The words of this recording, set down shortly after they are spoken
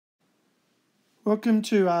Welcome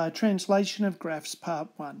to Translation of Graphs Part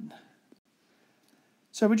 1.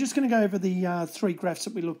 So we're just going to go over the three graphs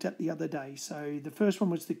that we looked at the other day. So the first one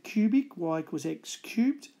was the cubic, y equals x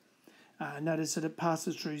cubed. Notice that it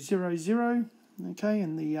passes through 0, 0, okay,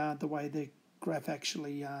 and the way the graph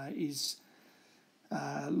actually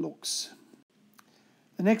looks.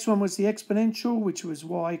 The next one was the exponential, which was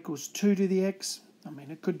y equals 2 to the x. I mean,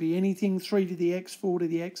 it could be anything, 3 to the x, 4 to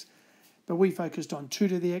the x, but we focused on 2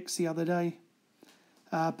 to the x the other day.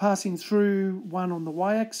 Passing through 1 on the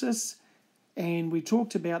y-axis, and we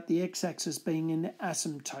talked about the x-axis being an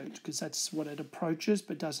asymptote because that's what it approaches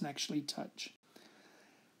but doesn't actually touch.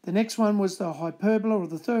 The next one was the hyperbola, or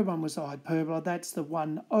the third one was the hyperbola. That's the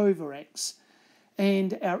 1 over x.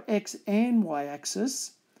 And our x and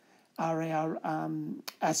y-axis are our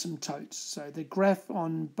asymptotes. So the graph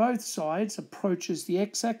on both sides approaches the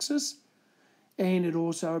x-axis and it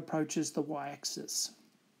also approaches the y-axis.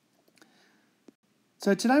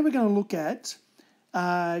 So today we're going to look at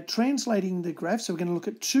translating the graph. So we're going to look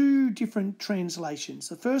at two different translations.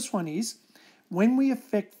 The first one is when we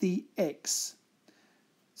affect the x.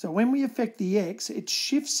 So when we affect the x, it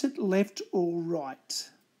shifts it left or right.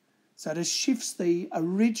 So it shifts the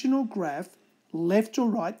original graph left or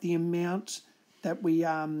right the amount that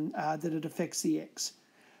that it affects the x.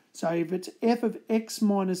 So if it's f of x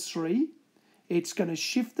minus 3, it's going to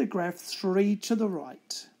shift the graph 3 to the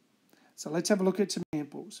right. So let's have a look at some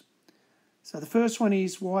examples. So the first one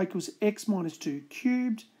is y equals x minus 2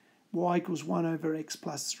 cubed, y equals 1 over x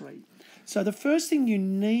plus 3. So the first thing you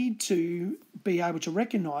need to be able to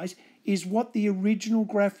recognise is what the original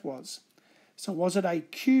graph was. So was it a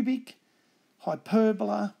cubic,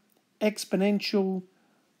 hyperbola, exponential,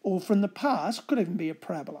 or from the past, could even be a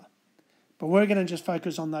parabola. But we're going to just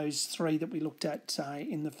focus on those three that we looked at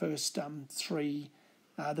in the first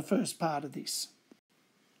the first part of this.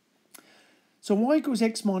 So y equals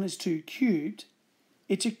x minus 2 cubed,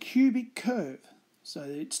 it's a cubic curve. So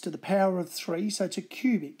it's to the power of 3, so it's a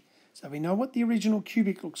cubic. So we know what the original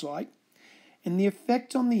cubic looks like. And the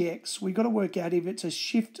effect on the x, we've got to work out if it's a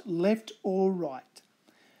shift left or right.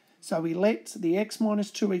 So we let the x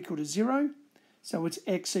minus 2 equal to 0, so it's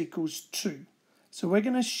x equals 2. So we're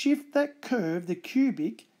going to shift that curve, the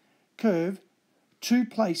cubic curve, 2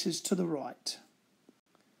 places to the right.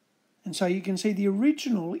 And so you can see the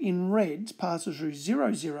original in red passes through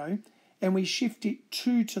 0, 0, and we shift it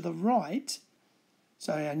 2 to the right.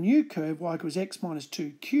 So our new curve, y equals x minus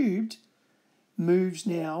 2 cubed, moves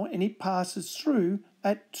now and it passes through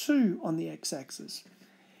at 2 on the x-axis.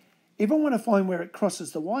 If I want to find where it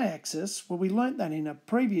crosses the y-axis, well, we learnt that in a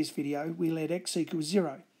previous video. We let x equal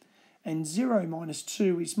 0. And 0 minus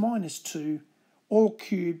 2 is minus 2, or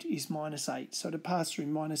cubed is minus 8. So to pass through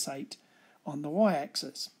minus 8 on the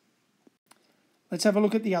y-axis. Let's have a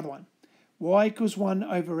look at the other one. Y equals 1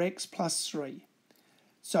 over x plus 3.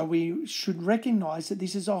 So we should recognise that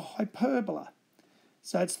this is a hyperbola.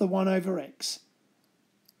 So it's the 1 over x.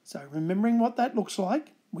 So remembering what that looks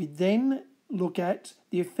like, we then look at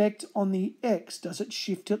the effect on the x. Does it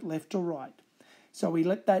shift it left or right? So we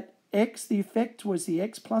let that x, the effect was the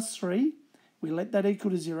x plus 3. We let that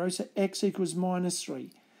equal to 0, so x equals minus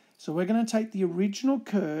 3. So we're going to take the original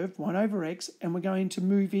curve, 1 over x, and we're going to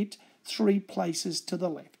move it 3 places to the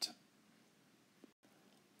left.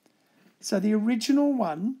 So the original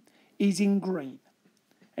one is in green.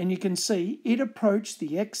 And you can see it approached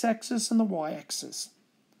the x-axis and the y-axis.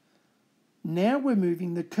 Now we're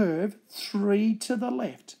moving the curve 3 to the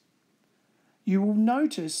left. You will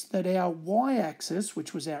notice that our y-axis,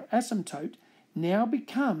 which was our asymptote, now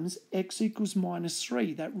becomes x equals minus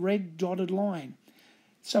 3, that red dotted line.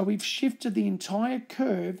 So we've shifted the entire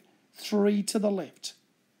curve 3 to the left.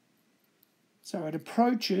 So it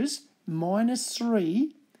approaches minus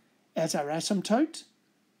 3 as our asymptote,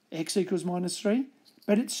 x equals minus 3,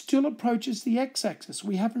 but it still approaches the x-axis.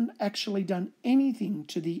 We haven't actually done anything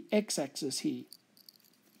to the x-axis here.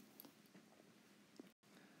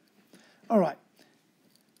 All right,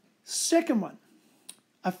 second one,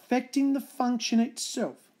 affecting the function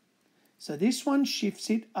itself. So this one shifts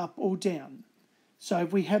it up or down. So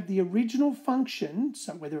if we have the original function,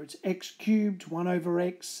 so whether it's x cubed, 1 over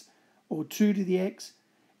x, or 2 to the x,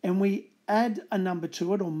 and we add a number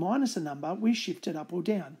to it or minus a number, we shift it up or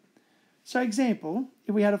down. So example,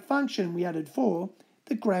 if we had a function, we added 4,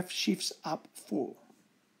 the graph shifts up 4.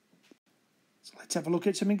 So let's have a look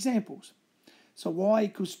at some examples. So y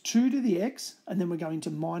equals 2 to the x, and then we're going to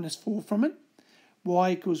minus 4 from it.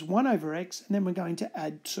 Y equals 1 over x, and then we're going to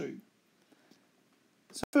add 2.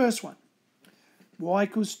 So first one, y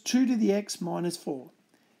equals 2 to the x minus 4.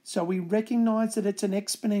 So we recognise that it's an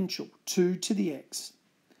exponential, 2 to the x.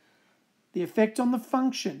 The effect on the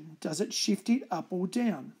function, does it shift it up or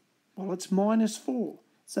down? Well, it's minus 4.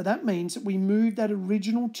 So that means that we move that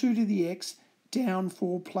original 2 to the x down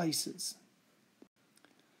 4 places.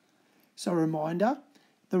 So a reminder,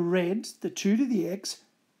 the red, the 2 to the x,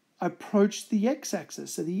 approached the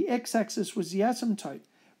x-axis. So the x-axis was the asymptote.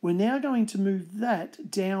 We're now going to move that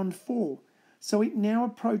down 4. So it now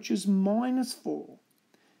approaches minus 4.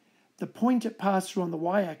 The point it passed through on the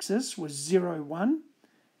y-axis was 0, 1.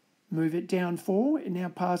 Move it down 4, it now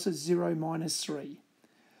passes 0, minus 3.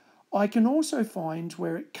 I can also find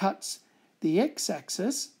where it cuts the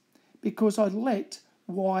x-axis because I let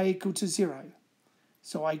y equal to 0.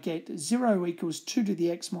 So I get 0 equals 2 to the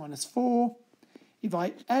x minus 4. If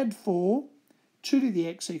I add 4, 2 to the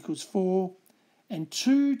x equals 4, and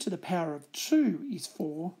 2 to the power of 2 is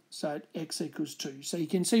 4, so x equals 2. So you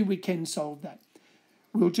can see we can solve that.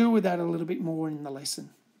 We'll deal with that a little bit more in the lesson.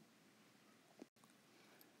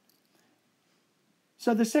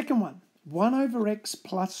 So the second one, 1 over x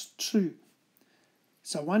plus 2.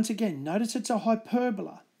 So once again, notice it's a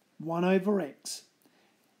hyperbola. 1 over x.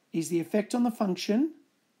 Is the effect on the function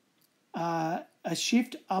a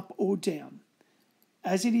shift up or down?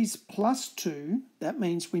 As it is plus 2, that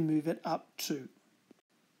means we move it up 2.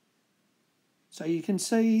 So you can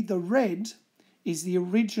see the red is the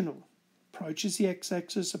original. Approaches the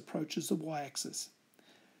x-axis, approaches the y-axis.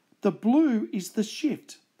 The blue is the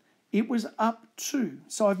shift. It was up 2.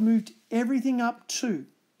 So I've moved everything up 2.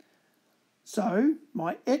 So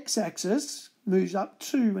my x-axis moves up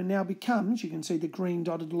 2 and now becomes, you can see the green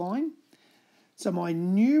dotted line. So my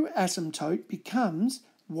new asymptote becomes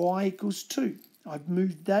y equals 2. I've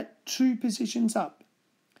moved that 2 positions up.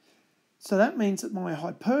 So that means that my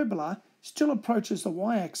hyperbola still approaches the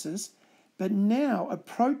y-axis, but now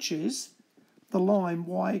approaches the line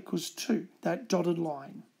y equals 2, that dotted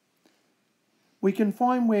line. We can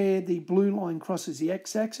find where the blue line crosses the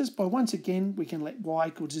x-axis, but once again, we can let y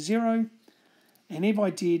equal to 0. And if I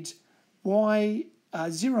did y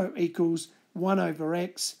 0 equals 1 over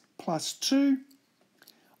x plus 2,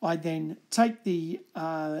 I then take the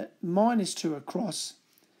minus 2 across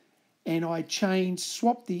and I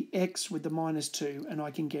swap the x with the minus 2 and I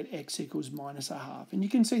can get x equals minus a half. And you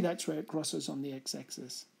can see that's where it crosses on the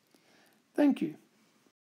x-axis. Thank you.